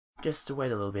Just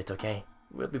wait a little bit, okay?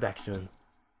 We'll be back soon.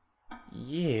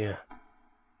 You.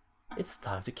 It's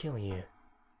time to kill you.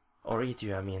 Or eat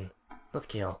you, I mean. Not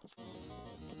kill.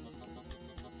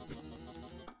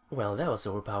 Well, that was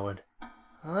overpowered.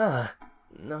 Ah,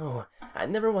 no. I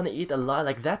never want to eat a lie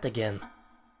like that again.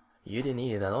 You didn't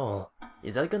eat it at all.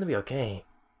 Is that gonna be okay?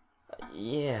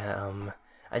 Yeah,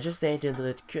 I just ate until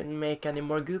it couldn't make any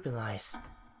more goopy lies.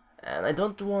 And I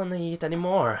don't want to eat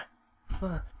anymore.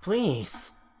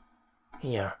 Please.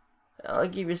 Here, I'll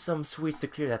give you some sweets to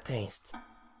clear that taste.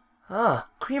 Ah,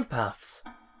 cream puffs.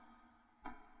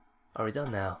 Are we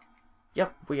done now?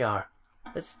 Yep, we are.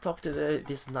 Let's talk to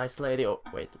this nice lady. Oh,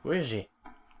 wait, where is she?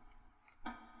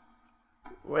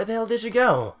 Where the hell did she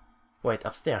go? Wait,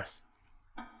 upstairs.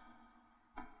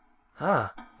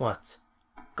 Ah, what?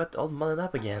 Got all muddled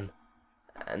up again.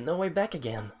 And no way back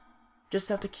again. Just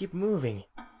have to keep moving.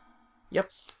 Yep.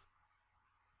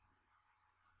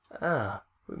 Ah,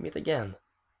 we meet again.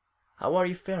 How are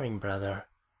you faring, brother?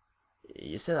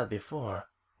 You said that before.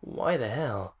 Why the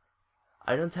hell?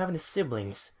 I don't have any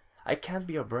siblings. I can't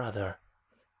be your brother.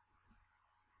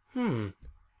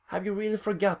 Have you really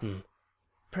forgotten?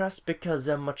 Perhaps because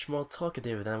I'm much more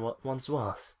talkative than what once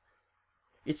was.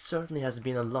 It certainly has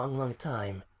been a long, long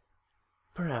time.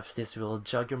 Perhaps this will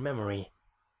jog your memory.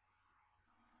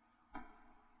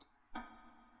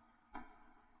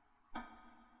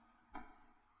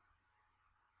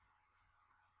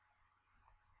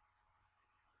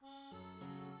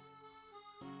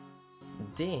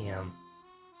 Damn.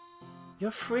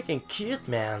 You're freaking cute,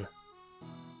 man.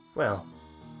 Well,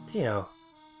 Theo.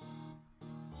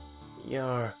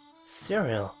 You're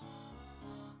Cyril.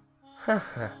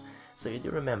 Haha, so you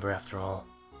do remember after all.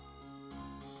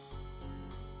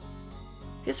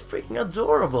 He's freaking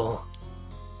adorable!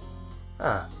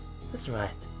 Ah, that's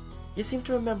right. You seem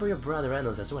to remember your brother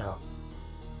Enos as well.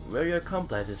 Were your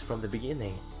accomplices from the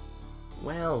beginning?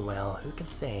 Well, well, who can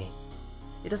say?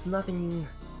 It has nothing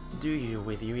to do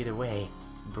with you either way,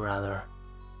 brother.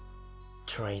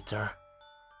 Traitor.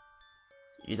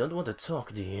 You don't want to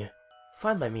talk, do you?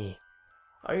 Fine by me.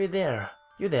 Are you there?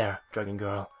 You there, dragon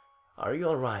girl? Are you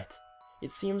alright?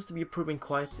 It seems to be proving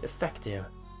quite effective.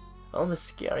 Almost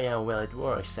scary how well it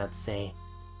works, I'd say.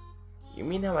 You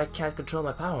mean how I can't control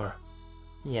my power?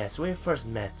 Yes, when we first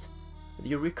met. Do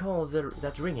you recall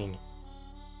that ringing?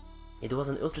 It was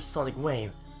an ultrasonic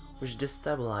wave which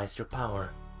destabilized your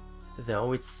power.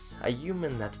 Though it's a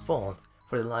human at fault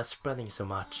for the lies spreading so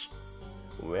much.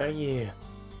 Were you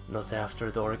not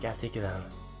after the organic then?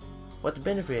 What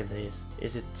benefit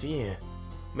is it to you,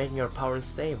 making your power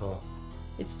unstable?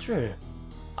 It's true,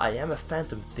 I am a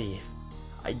phantom thief.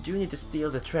 I do need to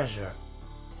steal the treasure.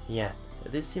 Yet,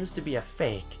 this seems to be a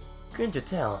fake. Couldn't you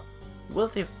tell?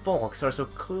 Wealthy folks are so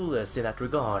clueless in that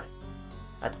regard.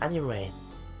 At any rate,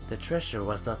 the treasure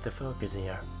was not the focus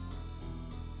here.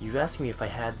 You asked me if I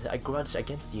had a grudge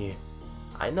against you.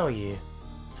 I know you,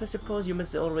 so I suppose you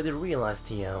must already realize,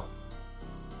 Theo.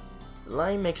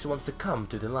 Lying makes one succumb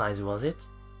to the lies, was it?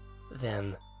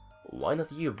 Then, why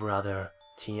not you, brother,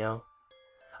 Theo?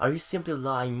 Are you simply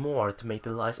lying more to make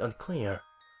the lies unclear?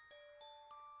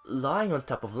 Lying on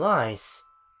top of lies?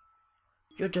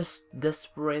 You're just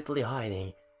desperately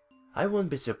hiding. I wouldn't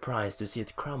be surprised to see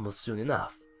it crumble soon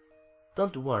enough.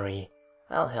 Don't worry,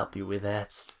 I'll help you with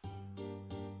that.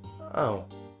 Oh,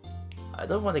 I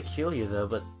don't want to kill you though,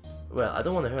 but... well, I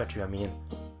don't want to hurt you, I mean.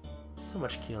 So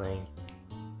much killing.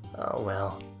 Oh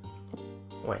well.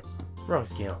 Wait, wrong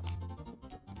skill.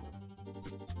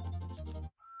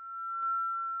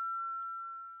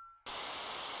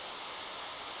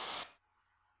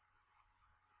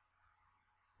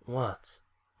 What?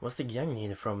 What's the gang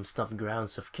need from stomped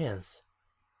grounds of Kins?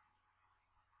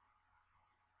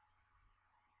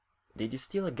 Did you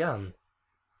steal a gun?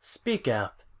 Speak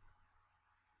up!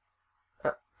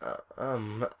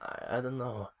 I don't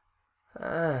know.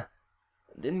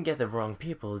 Didn't get the wrong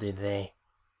people, did they?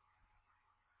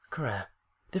 Crap,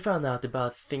 they found out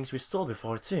about things we stole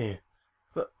before too.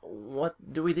 But what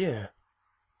do we do?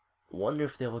 Wonder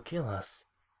if they will kill us.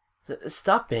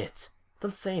 Stop it!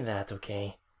 Don't say that,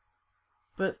 okay?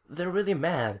 But they're really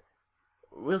mad.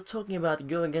 We're talking about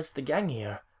going against the gang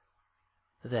here.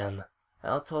 Then,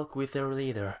 I'll talk with their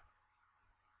leader.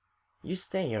 You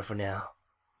stay here for now.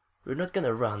 We're not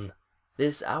gonna run.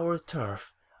 This is our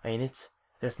turf, ain't it?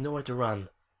 There's nowhere to run.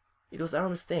 It was our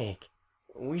mistake.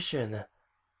 We should...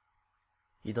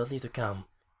 You don't need to come.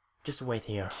 Just wait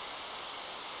here.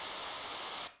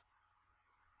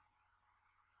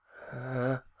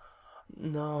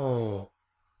 No.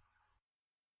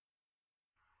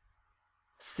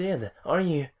 Sid, are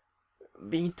you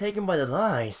being taken by the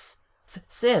lies?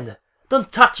 Sid, Don't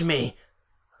touch me!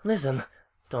 Listen,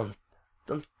 don't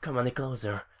come any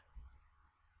closer.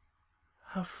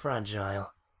 How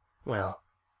fragile. Well,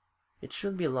 it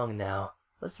should be long now.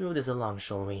 Let's move this along,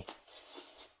 shall we?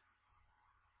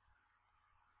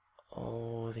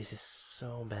 Oh, this is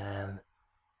so bad.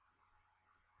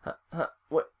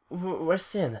 Where's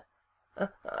Sin?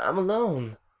 I'm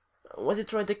alone. Was he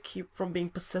trying to keep from being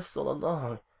possessed all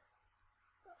along?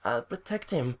 I'll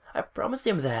protect him. I promised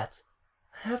him that.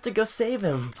 I have to go save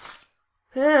him.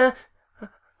 I'm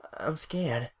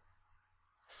scared.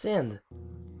 Sin.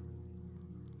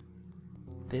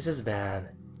 This is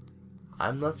bad.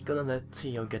 I'm not gonna let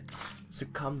Theo get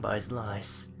succumbed by his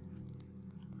lies.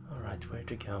 Alright, where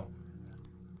to go?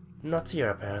 Not here,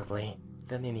 apparently.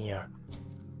 Then in here.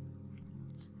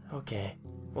 Okay,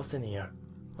 what's in here?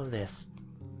 What's this?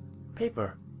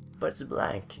 Paper, but it's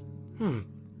blank.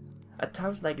 At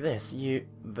times like this, you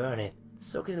burn it,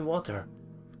 soak it in water,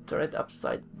 turn it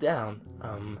upside down.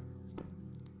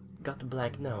 Got a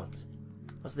blank note.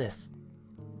 What's this?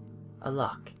 A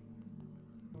lock.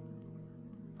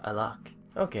 A lock.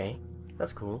 Okay,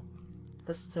 that's cool.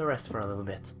 Let's rest for a little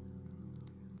bit.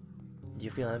 Do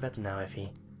you feel any better now,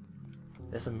 Effie?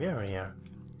 There's a mirror here.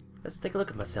 Let's take a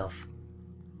look at myself.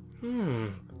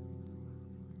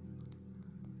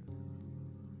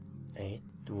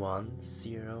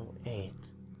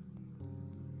 8108.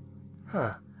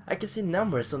 Huh, I can see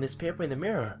numbers on this paper in the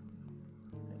mirror.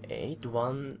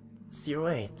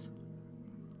 8108.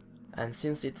 And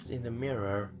since it's in the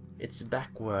mirror, it's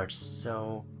backwards,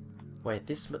 so... Wait,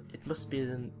 it must be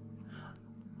the...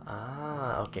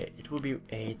 Ah, okay, it will be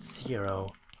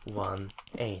 8018.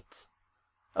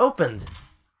 Opened!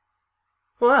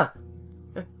 What?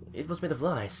 It was made of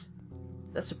lies.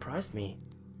 That surprised me.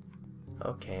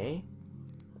 Okay.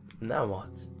 Now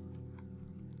what?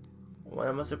 What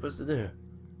am I supposed to do?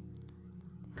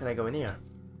 Can I go in here?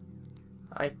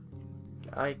 I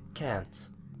can't.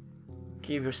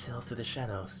 Give yourself to the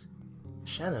shadows.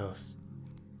 Shadows?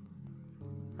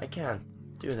 I can't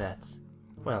do that.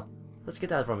 Well, let's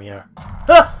get out from here.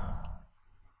 Ah!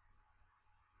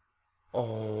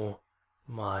 Oh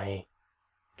my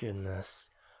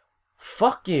goodness.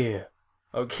 Fuck you!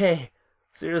 Okay,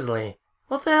 seriously.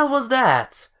 What the hell was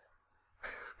that?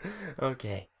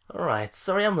 Okay, alright,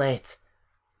 sorry I'm late.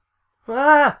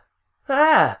 Ah!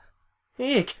 Ah!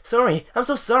 Eek! Sorry, I'm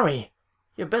so sorry!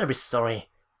 You better be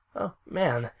sorry. Oh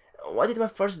man, why did my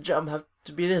first job have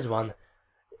to be this one?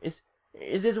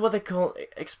 Is this what they call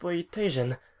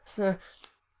exploitation? So,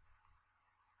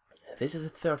 this is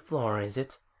the 3rd floor, is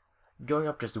it? Going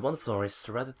up just one floor is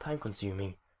rather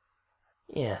time-consuming.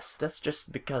 Yes, that's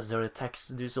just because our attacks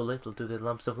do so little to the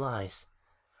lumps of lies.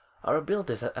 Our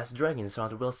abilities as dragons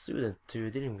aren't well suited to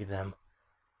dealing with them.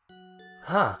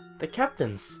 Ha! The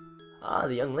captains! Ah,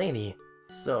 the young lady.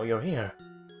 So you're here.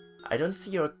 I don't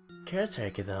see your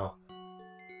caretaker though.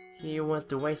 He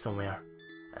went away somewhere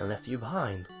and left you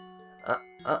behind.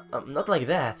 Not like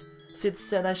that. Sid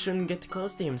said I shouldn't get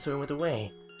close to him, so he went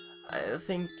away. I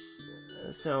think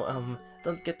so.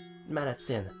 Don't get mad at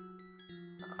Sid.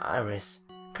 Iris,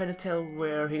 can't tell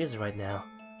where he is right now.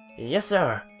 Yes,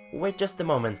 sir. Wait just a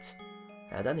moment.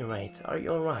 At any rate, are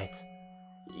you alright?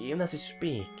 Even as you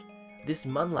speak, these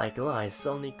man-like lies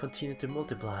only continue to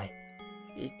multiply.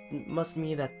 It must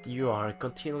mean that you are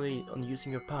continually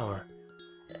using your power.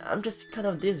 I'm just kind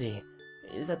of dizzy.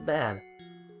 Is that bad?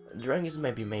 Dragons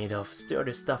may be made of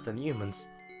sturdier stuff than humans,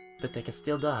 but they can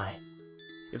still die.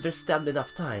 If they're stabbed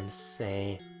enough times,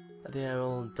 say, they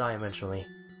will die eventually.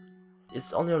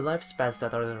 It's only your lifespans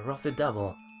that are roughly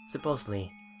double, supposedly.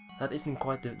 That isn't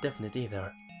quite definite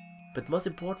either. But most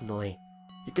importantly,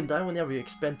 you can die whenever you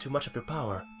expend too much of your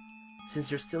power.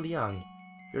 Since you're still young,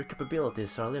 your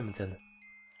capabilities are limited.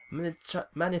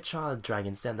 Many child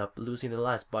dragons end up losing their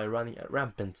lives by running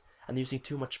rampant and using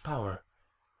too much power.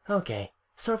 Okay,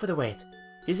 sorry for the wait.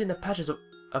 He's in the patches of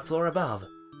a floor above.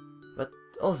 But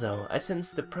also, I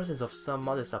sense the presence of some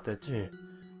others up there too.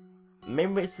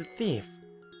 Maybe it's the thief.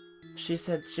 She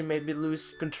said she made me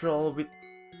lose control with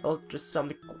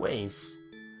ultrasonic waves.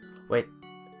 Wait,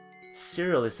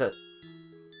 Cyril is a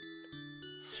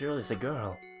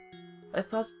girl. I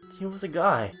thought he was a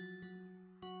guy.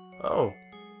 Oh,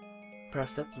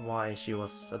 perhaps that's why she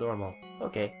was adorable.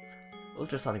 Okay,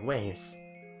 ultrasonic waves.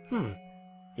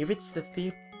 If it's the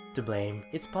thief to blame,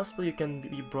 it's possible you can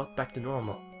be brought back to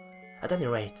normal. At any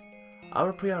rate,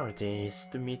 our priority is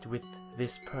to meet with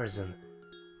this person.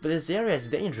 But this area is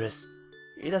dangerous.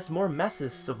 It has more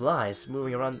masses of lies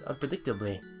moving around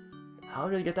unpredictably. How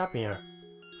did you get up here?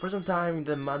 For some time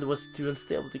the mud was too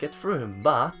unstable to get through,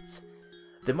 but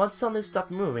The mud suddenly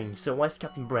stopped moving, so why is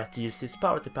Captain Brett to use his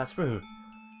power to pass through?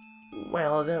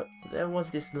 Well, there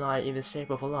was this lie in the shape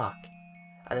of a lock,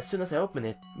 and as soon as I opened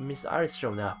it, Miss Iris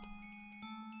showed up.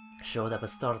 Showed up and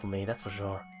startled me, that's for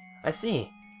sure. I see.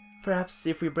 Perhaps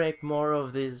if we break more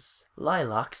of these lie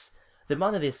locks, the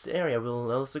mud in this area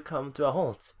will also come to a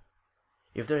halt.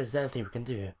 If there is anything we can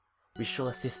do, we shall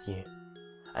assist you.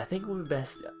 I think it will be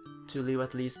best to leave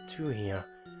at least 2 here,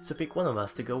 so pick one of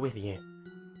us to go with you.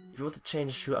 If you want to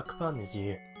change who accompanies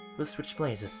you, we'll switch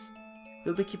places.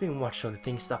 We'll be keeping watch on the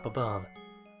things up above.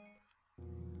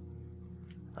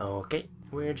 Okay,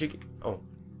 where'd you get? Oh.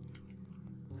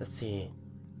 Let's see.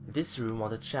 This room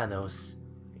on the shadows.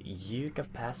 You can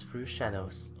pass through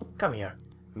shadows. Come here.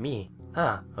 Me.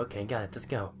 Ah, okay, got it, let's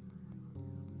go.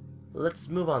 Let's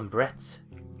move on, Brett.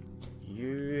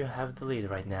 You have the lead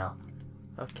right now.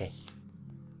 Okay.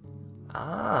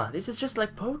 Ah, this is just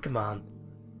like Pokemon.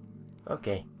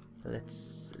 Okay,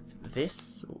 let's...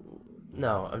 This?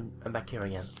 No, I'm back here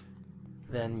again.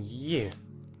 Then you.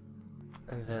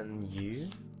 And then you.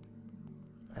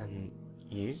 And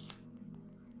you.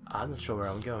 I'm not sure where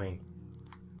I'm going.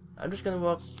 I'm just gonna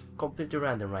walk completely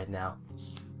random right now.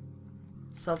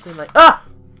 Something like... Ah!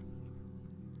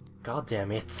 God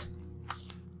damn it.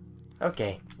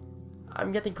 Okay.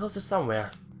 I'm getting close to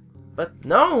somewhere. But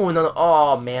no!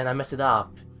 Oh man, I messed it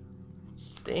up.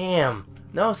 Damn.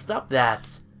 No, stop that.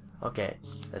 Okay,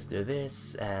 let's do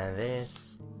this and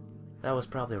this. That was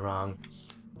probably wrong.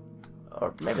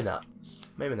 Or maybe not.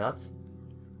 Maybe not.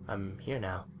 I'm here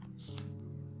now.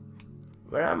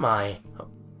 Where am I? Oh,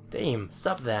 damn,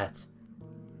 stop that.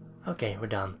 Okay, we're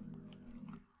done.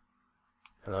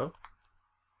 Hello?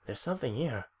 There's something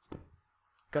here.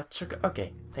 Gotcha.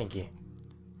 Okay, thank you.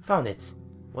 Found it.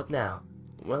 What now?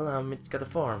 Well, it's got a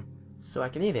form, so I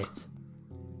can eat it.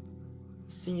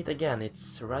 Seeing it again,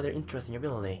 it's a rather interesting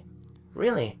ability.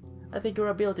 Really? I think your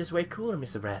ability is way cooler,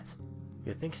 Mr. Brett.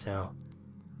 You think so?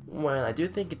 Well, I do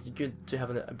think it's good to have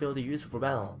an ability useful for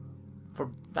battle. For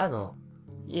battle?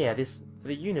 Yeah,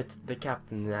 the unit the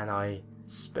captain and I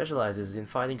specializes in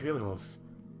fighting criminals.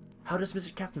 How does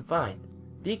Mr. Captain fight?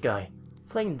 The guy,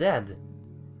 playing dead.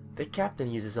 The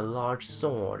captain uses a large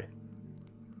sword.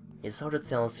 It's hard to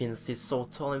tell since he's so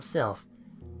tall himself,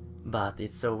 but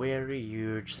it's a very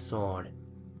huge sword.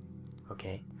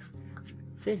 Okay.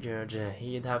 Figured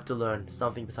he'd have to learn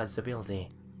something besides ability.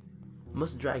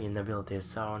 Most dragon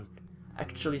abilities aren't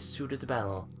actually suited to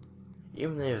battle,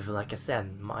 even if, like I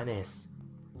said, mine is.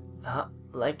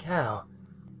 Like how?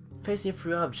 Facing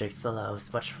through objects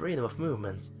allows much freedom of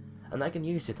movement, and I can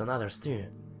use it on others too.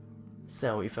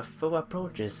 So if a foe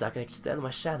approaches, I can extend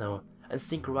my shadow and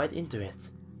sink right into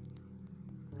it.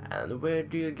 And where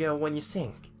do you go when you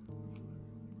sink?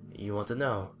 You want to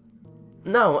know?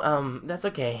 No, that's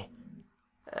okay.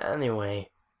 Anyway,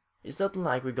 it's not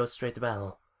like we go straight to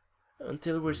battle.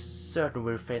 Until we're certain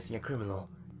we're facing a criminal.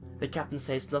 The captain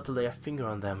says not to lay a finger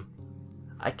on them.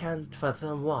 I can't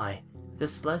fathom why.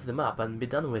 Just slice them up and be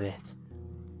done with it.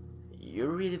 You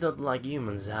really don't like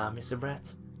humans, Mr.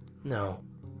 Brett? No.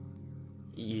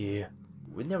 You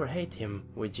would never hate him,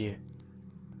 would you?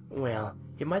 Well,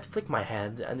 he might flick my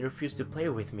head and refuse to play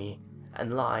with me,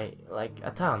 and lie like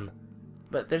a ton,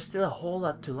 but there's still a whole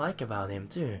lot to like about him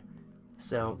too,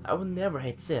 so I would never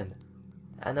hate Sid.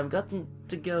 And I've gotten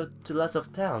to go to lots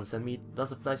of towns and meet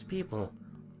lots of nice people.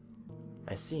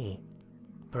 I see.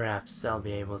 Perhaps I'll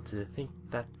be able to think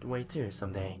that way too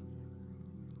someday.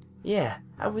 Yeah,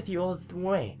 I'm with you all the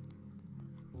way.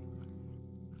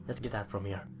 Let's get that from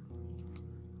here.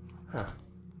 Huh.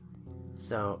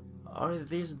 So, are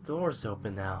these doors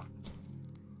open now?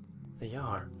 They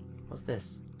are. What's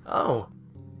this? Oh!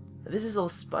 This is all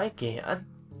spiky. I'd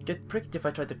get pricked if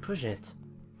I tried to push it.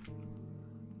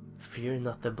 Fear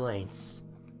not the blades.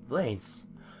 Blades?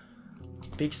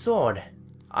 Big sword.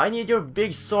 I need your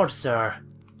big sword, sir.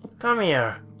 Come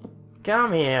here.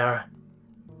 Come here.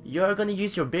 You're gonna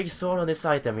use your big sword on this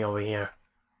item over here.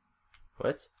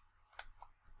 What?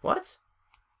 What?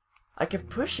 I can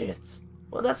push it.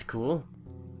 Well, that's cool.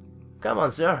 Come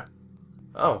on, sir.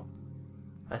 Oh.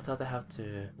 I thought I have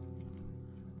to...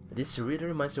 This really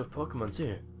reminds me of Pokemon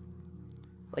too.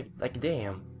 Like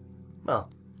damn.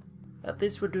 Well, at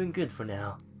least we're doing good for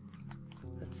now.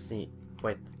 Let's see.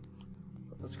 Wait.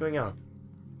 What's going on?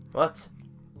 What?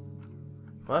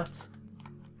 What?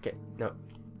 Okay, no.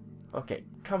 Okay,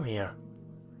 come here.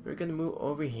 We're gonna move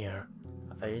over here.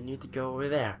 I need to go over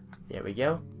there. There we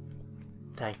go.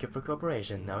 Thank you for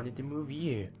cooperation. Now I need to move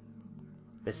you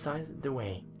beside the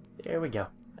way. There we go.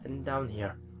 And down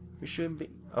here. We shouldn't be...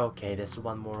 Okay, there's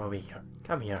one more over here.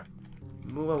 Come here.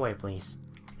 Move away, please.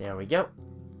 There we go.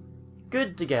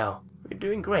 Good to go. You're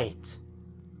doing great.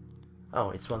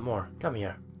 Oh, it's one more. Come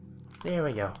here. There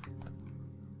we go.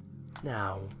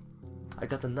 Now, I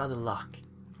got another lock.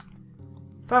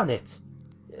 Found it!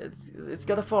 It's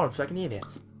got a form so I can eat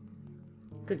it.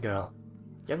 Good girl.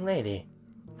 Young lady,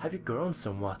 have you grown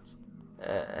somewhat?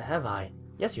 Have I?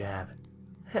 Yes, you have.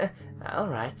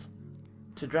 Alright.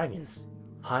 To dragons,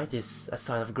 height is a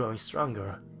sign of growing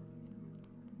stronger.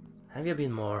 Have you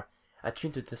been more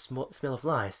attuned to the smell of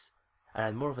lice? I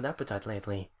had more of an appetite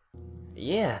lately.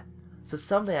 Yeah, so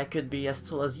someday I could be as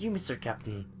tall as you, Mr.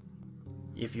 Captain.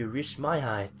 If you reached my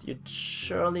height, you'd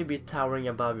surely be towering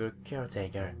above your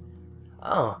caretaker.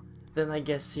 Oh, then I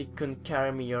guess he couldn't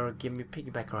carry me or give me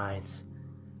piggyback rides.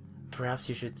 Perhaps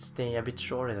you should stay a bit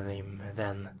shorter than him,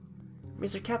 then.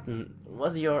 Mr. Captain,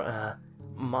 was your,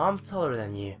 mom taller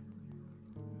than you?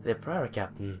 The prior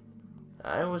captain.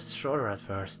 I was shorter at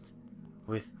first.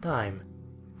 With time,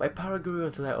 my power grew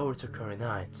until I overtook her in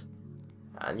height.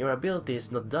 And your ability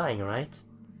is not dying, right?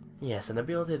 Yes, an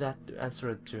ability that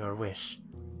answered to her wish.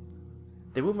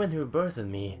 The woman who birthed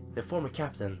me, the former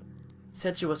captain,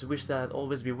 said she was wished that I'd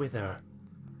always be with her.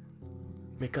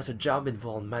 Because her job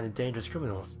involved many dangerous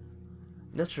criminals.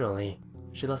 Naturally,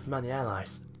 she lost many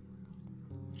allies.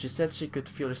 She said she could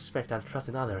feel respect and trust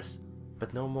in others,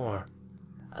 but no more.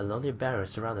 A lonely barrier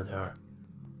surrounded her.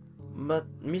 But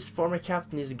Miss Former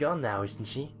Captain is gone now, isn't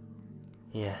she?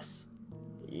 Yes.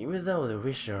 Even though the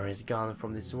Wisher is gone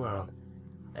from this world,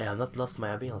 I have not lost my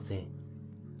ability.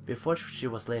 Before she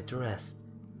was laid to rest,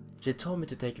 she told me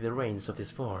to take the reins of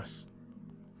this force.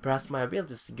 Perhaps my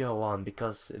abilities go on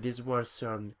because these words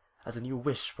served as a new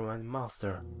wish from my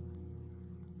master.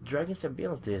 Dragon's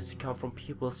abilities come from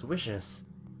people's wishes.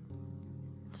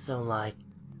 So like,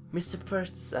 Mr.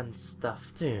 Pert's and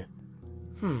stuff too.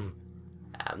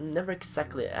 I've never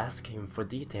exactly asked him for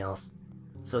details,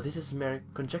 so this is mere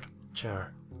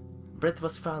conjecture. Brett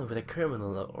was found with a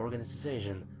criminal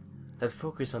organization that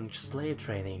focused on slave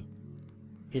trading.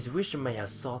 His wish may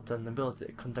have sought an ability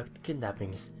to conduct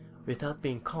kidnappings without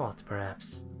being caught,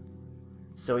 perhaps.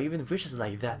 So even wishes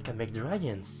like that can make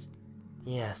dragons.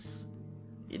 Yes,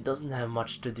 it doesn't have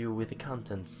much to do with the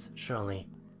contents, surely.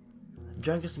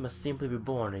 Dragons must simply be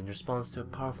born in response to a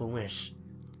powerful wish.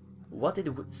 What did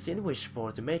Sin wish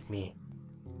for to make me?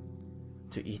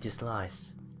 To eat his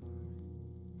lies.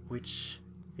 Which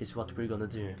is what we're gonna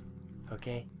do,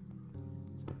 okay?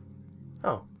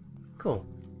 Oh, cool.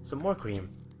 Some more cream.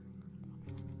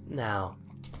 Now,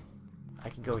 I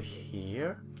can go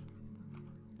here.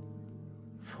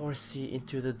 Foresee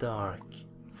into the dark.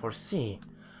 Foresee.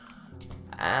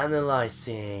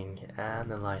 Analyzing.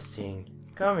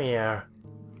 Come here.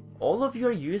 All of you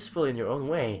are useful in your own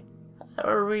way. I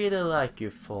really like you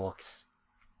folks.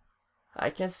 I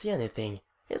can't see anything.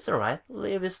 It's alright,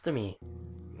 leave this to me.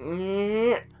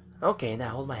 Okay, now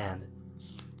hold my hand.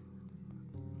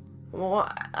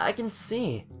 Well, I can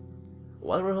see.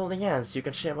 While we're holding hands, you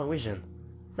can share my vision.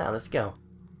 Now, let's go.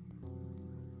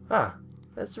 Ah,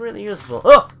 that's really useful.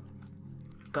 Oh!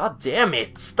 God damn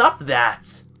it, stop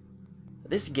that!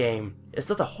 This game is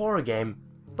not a horror game,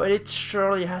 but it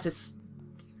surely has its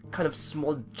kind of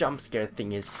small jump scare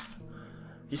thingies.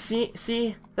 You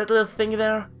see that little thing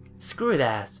there? Screw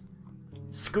that.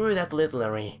 Screw that little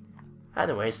Larry.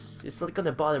 Anyways, it's not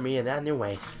gonna bother me in any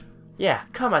way. Yeah,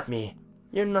 come at me.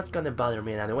 You're not gonna bother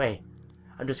me in any way.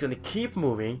 I'm just gonna keep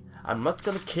moving. I'm not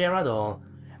gonna care at all.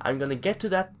 I'm gonna get to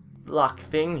that lock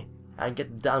thing and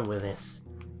get done with this.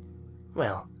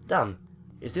 Well, done.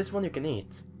 Is this one you can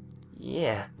eat?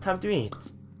 Yeah, time to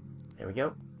eat. There we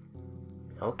go.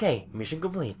 Okay, mission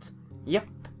complete. Yep.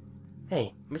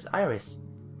 Hey, Miss Iris,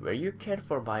 were you cared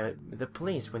for by the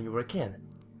police when you were a kid?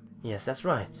 Yes, that's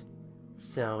right.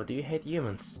 So, do you hate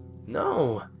humans?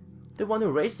 No! The one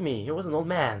who raised me, he was an old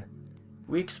man.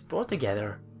 We explored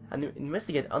together and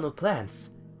investigated unknown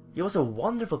plants. He was a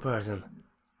wonderful person.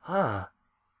 Huh.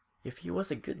 If he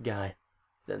was a good guy,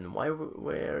 then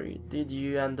where did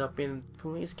you end up in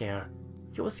police care?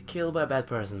 He was killed by a bad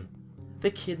person.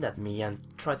 They kidnapped me and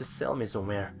tried to sell me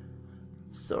somewhere.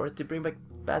 Sorry to bring back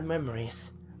bad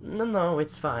memories. No,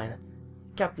 it's fine.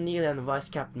 Captain Neil and Vice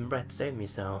Captain Brett saved me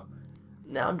so.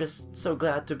 Now I'm just so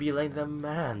glad to be lending them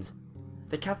a hand.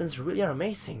 The captains really are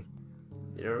amazing.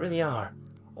 They really are.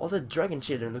 All the dragon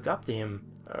children look up to him.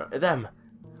 Them.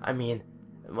 I mean,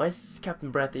 Vice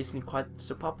Captain Brett isn't quite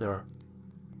so popular.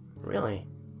 Really?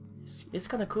 It's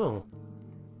kinda cool.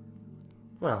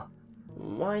 Well,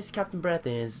 Vice Captain Brett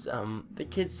is, the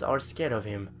kids are scared of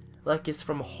him, like he's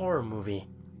from a horror movie.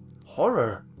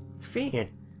 Horror? Feared?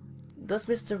 Does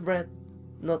Mr. Brett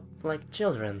not like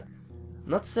children?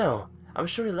 Not so. I'm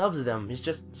sure he loves them, he's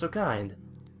just so kind.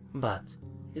 But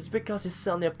It's because he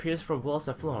suddenly appears from walls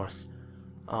and floors.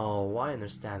 Oh, I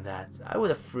understand that. I would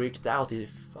have freaked out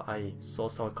if I saw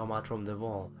someone come out from the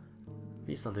wall.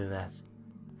 Please don't do that.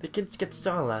 The kids get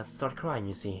startled and start crying,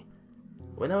 you see.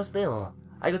 When I was little,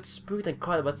 I got spooked and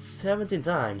cried about 17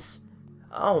 times.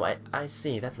 Oh, I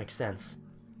see, that makes sense.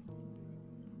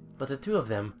 But the two of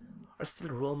them are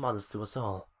still role models to us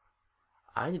all.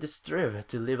 I need to strive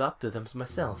to live up to them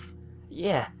myself.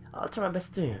 Yeah, I'll try my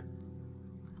best too.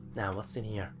 Now, what's in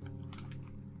here?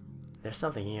 There's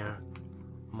something here.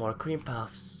 More cream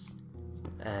puffs.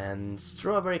 And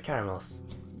strawberry caramels.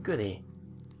 Goody.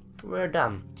 We're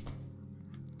done.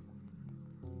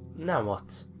 Now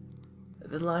what?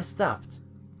 The lie stopped.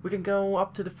 We can go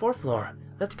up to the 4th floor.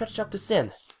 Let's catch up to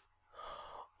Sid.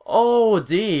 Oh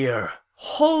dear!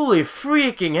 Holy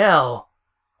freaking hell!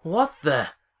 What the?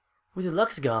 With the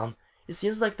lux gone, it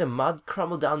seems like the mud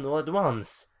crumbled down all at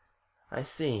once. I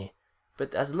see.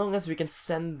 But as long as we can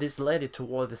send this lady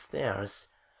toward the stairs,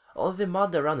 all of the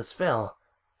mud around us fell,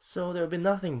 so there will be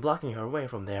nothing blocking her way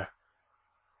from there.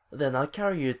 Then I'll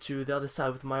carry you to the other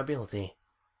side with my ability.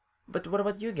 But what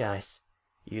about you guys?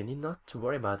 You need not to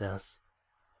worry about us.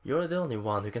 You're the only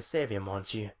one who can save him,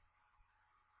 aren't you?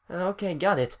 Okay,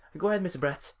 got it. Go ahead, Mr.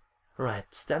 Brett. Right,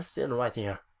 stand still right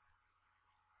here.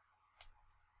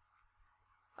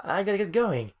 I gotta get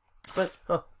going. But,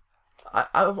 oh,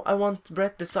 I want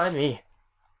Brett beside me.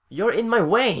 You're in my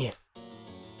way!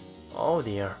 Oh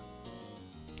dear.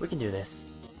 We can do this.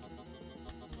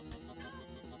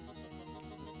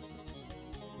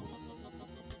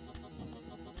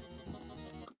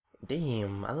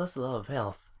 Damn, I lost a lot of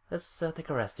health. Let's take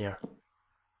a rest here.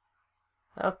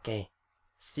 Okay.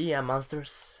 See ya,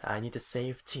 monsters. I need to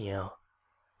save Tio.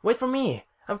 Wait for me!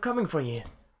 I'm coming for you!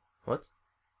 What?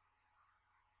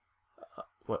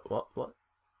 What?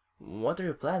 What are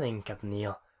you planning, Captain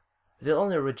Neil? They'll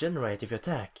only regenerate if you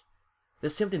attack.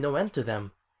 There's simply no end to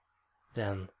them.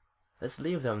 Then, let's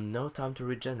leave them no time to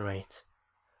regenerate.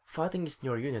 Fighting is in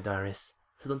your unit, Iris,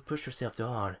 so don't push yourself too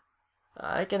hard.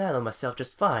 I can handle myself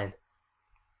just fine.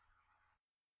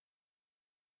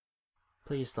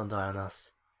 Please don't die on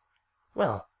us.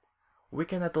 Well, we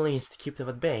can at least keep them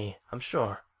at bay, I'm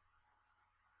sure.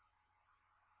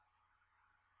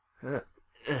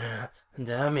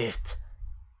 Damn it.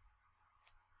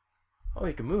 Oh,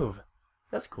 you can move.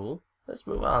 That's cool. Let's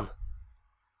move on.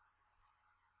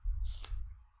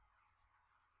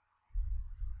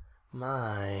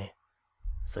 My.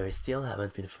 So you still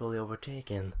haven't been fully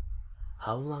overtaken.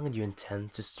 How long do you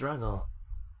intend to struggle?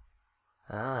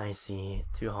 Ah, I see.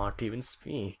 Too hard to even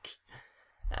speak.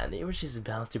 And even she's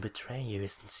bound to betray you,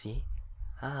 isn't she?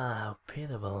 Ah, how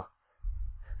pitiable.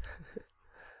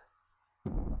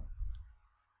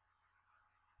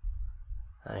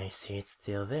 I see it's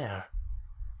still there.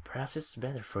 Perhaps it's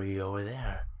better for you over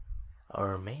there.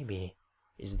 Or maybe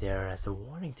it's there as a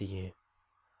warning to you.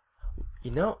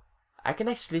 You know, I can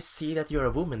actually see that you're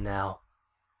a woman now.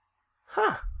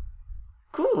 Huh!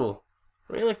 Cool!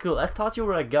 Really cool. I thought you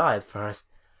were a guy at first.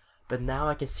 But now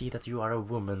I can see that you are a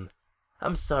woman.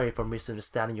 I'm sorry for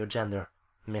misunderstanding your gender,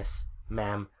 miss,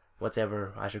 ma'am,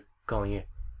 whatever I should call you.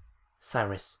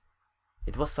 Cyrus.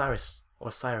 It was Cyrus,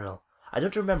 or Cyril. I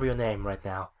don't remember your name right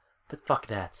now, but fuck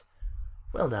that.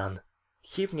 Well done.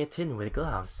 Keeping it in with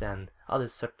gloves and other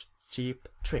such cheap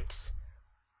tricks.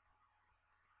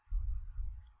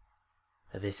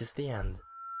 This is the end.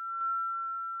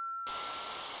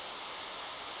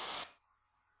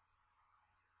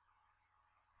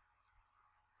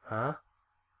 Huh?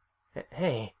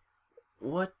 Hey,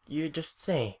 what you just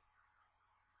say?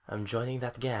 I'm joining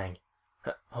that gang.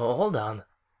 Hold on.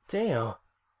 Theo,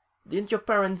 didn't your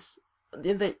parents...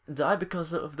 Didn't they die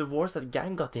because of the wars that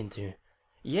gang got into?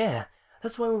 Yeah,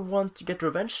 that's why we want to get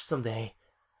revenge someday.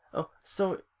 Oh,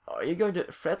 so are you going to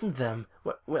threaten them?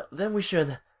 Well, then we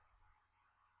should...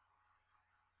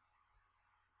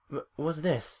 What's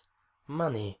this?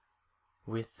 Money.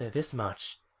 With this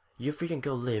much, you freaking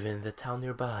go live in the town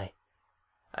nearby.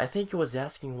 I think he was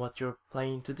asking what you're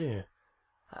planning to do.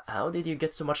 How did you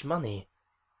get so much money?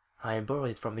 I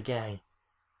borrowed it from the gang.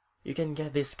 You can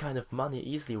get this kind of money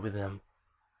easily with them.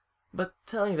 But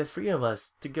telling the three of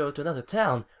us to go to another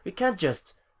town, we can't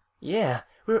just... Yeah,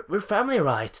 we're family,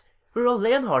 right? We're all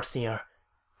Leonhards here.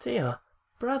 Theo,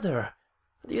 brother,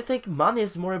 do you think money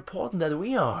is more important than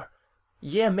we are?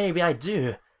 Yeah, maybe I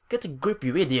do. Get a grip,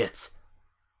 you idiot.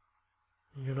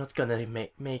 You're not gonna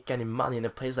make any money in a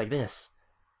place like this.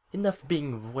 Enough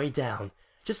being way down.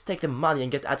 Just take the money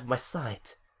and get out of my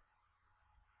sight.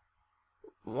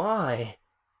 Why?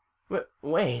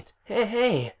 Wait,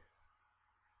 hey!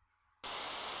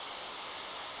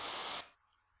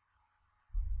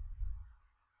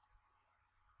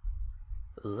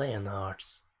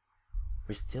 Leonard's.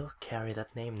 We still carry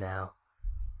that name now.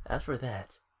 After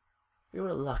that, we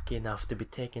were lucky enough to be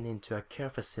taken into a care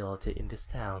facility in this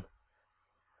town.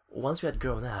 Once we had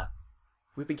grown up,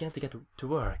 we began to get to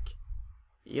work,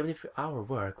 even if our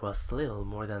work was little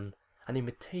more than an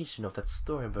imitation of that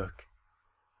storybook.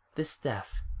 This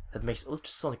staff that makes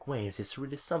ultrasonic waves is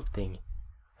really something,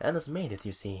 and has made it,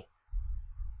 you see.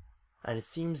 And it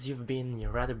seems you've been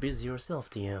rather busy yourself,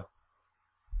 Theo.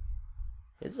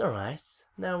 It's alright,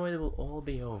 now it will all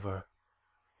be over.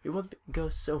 We won't go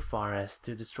so far as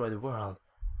to destroy the world,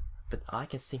 but I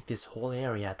can sink this whole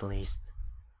area at least.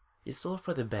 It's all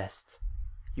for the best.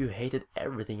 You hated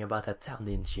everything about that town,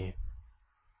 didn't you?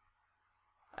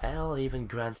 I'll even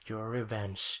grant your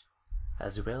revenge,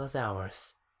 as well as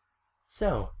ours.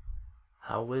 So,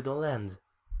 how will it all end?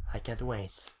 I can't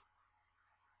wait.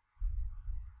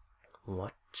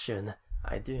 What should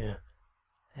I do?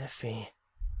 Effie.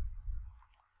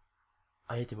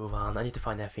 I need to move on. I need to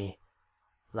find Effie.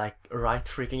 Like, right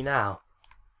freaking now.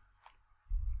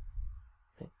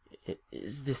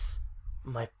 Is this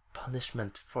my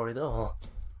punishment for it all?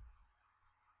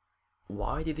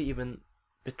 Why did he even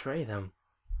betray them?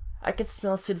 I can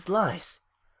smell Sid's lies.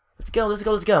 Let's go, let's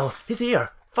go, let's go. He's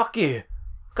here. Fuck you.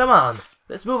 Come on.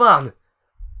 Let's move on.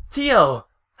 Theo,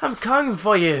 I'm coming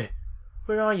for you.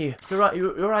 Where are you? You're right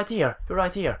here. You're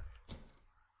right here.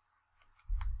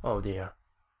 Oh dear.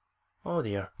 Oh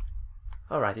dear.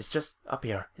 Alright, it's just up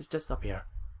here. It's just up here.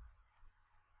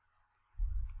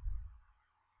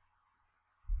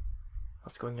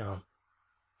 What's going on?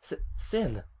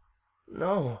 Sin!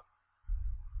 No!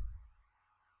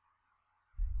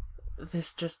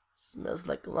 This just smells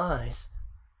like lies.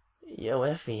 Yo,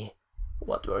 Effie,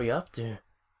 what were you up to?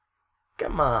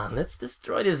 Come on, let's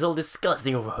destroy this old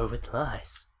disgusting over with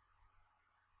lies.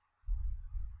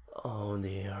 Oh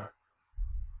dear.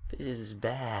 This is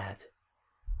bad.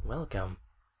 Welcome.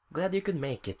 Glad you could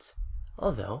make it.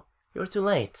 Although, you're too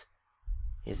late.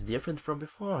 It's different from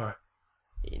before.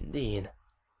 Indeed.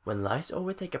 When lies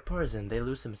overtake a person, they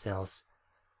lose themselves.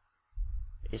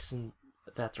 Isn't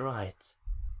that right?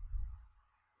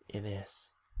 It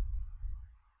is.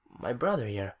 My brother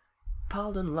here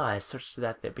piled on lies such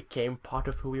that they became part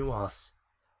of who he was.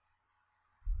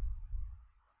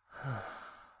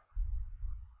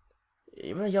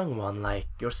 Even a young one like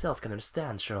yourself can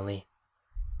understand, surely.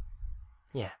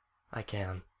 Yeah, I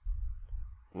can.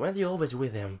 Weren't you always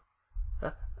with him?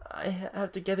 I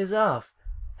have to get this off.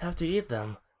 Have to eat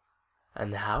them.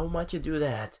 And how might you do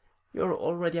that? You're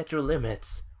already at your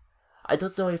limits. I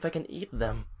don't know if I can eat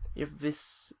them, if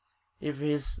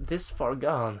he's this far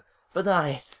gone,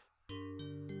 but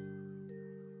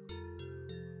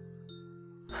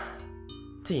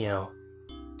Theo.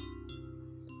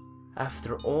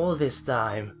 After all this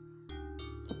time,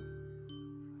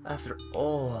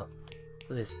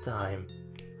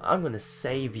 I'm gonna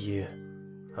save you,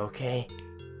 okay?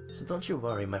 So don't you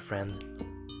worry, my friend.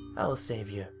 I will save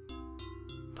you,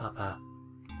 Papa.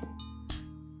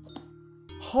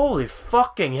 Holy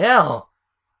fucking hell!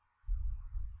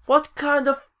 What kind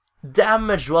of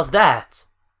damage was that?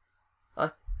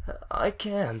 I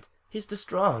can't. He's too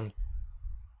strong.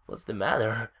 What's the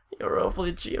matter? You're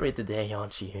awfully cheery today,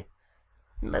 aren't you?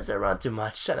 You mess around too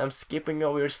much and I'm skipping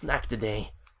over your snack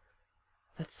today.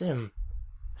 That's him.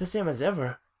 The same as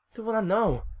ever. The one I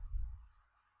know.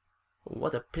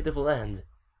 What a pitiful end.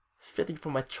 Fitting for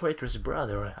my traitorous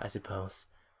brother, I suppose.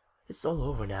 It's all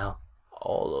over now.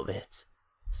 All of it.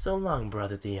 So long,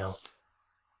 brother Theo.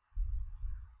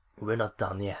 We're not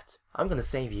done yet. I'm gonna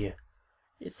save you.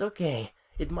 It's okay.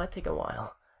 It might take a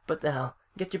while. But I'll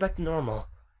get you back to normal.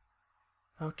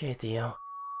 Okay, Theo.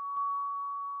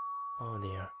 Oh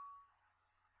dear.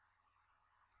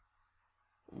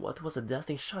 What was a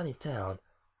dusting shiny town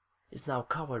is now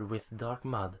covered with dark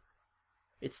mud.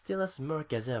 It's still as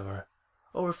murky as ever,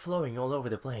 overflowing all over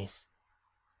the place.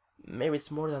 Maybe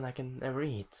it's more than I can ever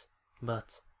eat,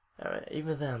 but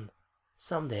even then,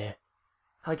 someday,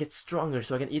 I'll get stronger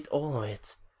so I can eat all of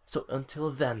it. So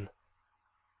until then...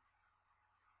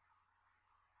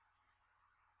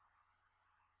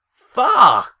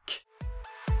 Fuck!